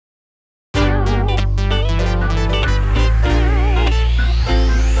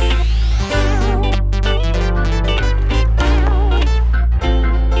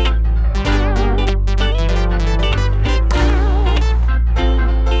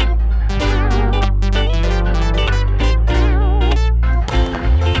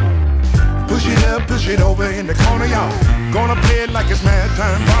Gonna play it like it's mad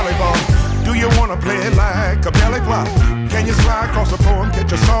time volleyball. Do you wanna play it like a belly flop? Can you slide across the floor and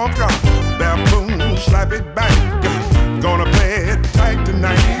catch a soft drop? Bamboo, slap it back. Gonna play it tight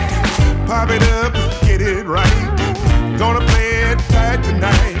tonight. Pop it up, get it right. Gonna play it tight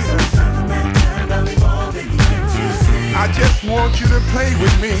tonight. I just want you to play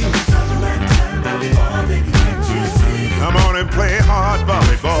with me. Come on and play hard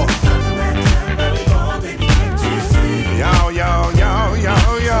volleyball. Yo, yo, yo, yo,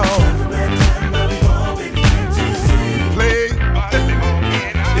 yo. Play.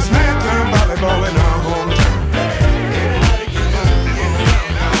 It's mad time volleyball in our hometown.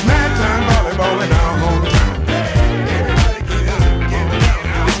 It's mad time volleyball in our hometown.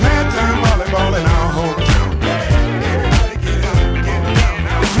 It's mad time volleyball in our hometown.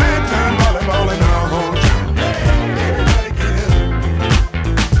 It's mad time volleyball in our hometown.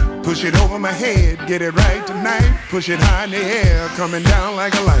 Push it over my head, get it right tonight. Push it high in the air, coming down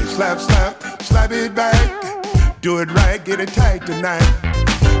like a light. Slap, slap, slap it back. Do it right, get it tight tonight.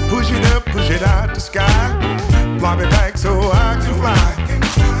 Push it up, push it out the sky. Flop it back so I can fly.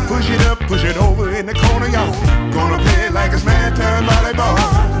 Push it up, push it over in the corner, y'all. Gonna play it like it's mad time volleyball.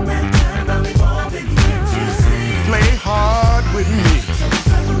 Play hard with me.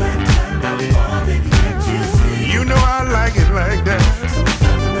 You know I like it like that.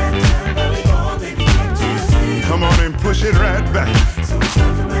 Come on and push it right back.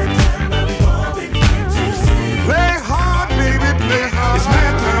 Play hard, baby, play hard. It's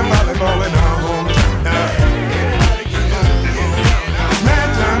mad time volleyball in our hometown. It's mad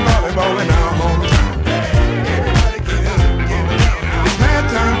time volleyball in our hometown. It's mad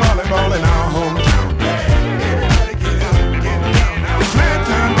time volleyball in our hometown. It's mad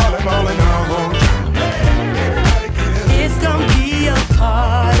time volleyball in our hometown. It's gonna be a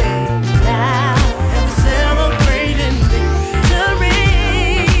party now. Celebrating victory.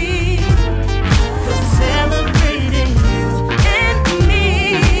 'Cause we're celebrating you and me.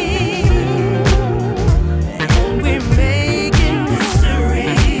 And we're making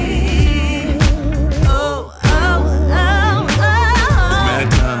history. Oh, oh, oh, oh. Mad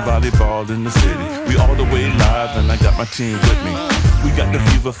time volleyball in the city. We all the way live and I got my team with me. We got the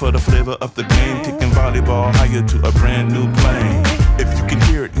fever for the flavor of the game. Taking volleyball higher to a brand new plane. If you can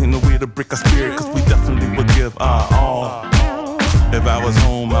hear it, ain't no way to break our spirit. 'Cause we definitely would give our all. If I was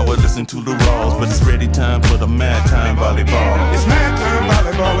home, I would listen to the Raws. But it's ready time for the mad time volleyball. It's mad time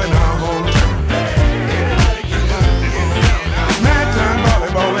volleyball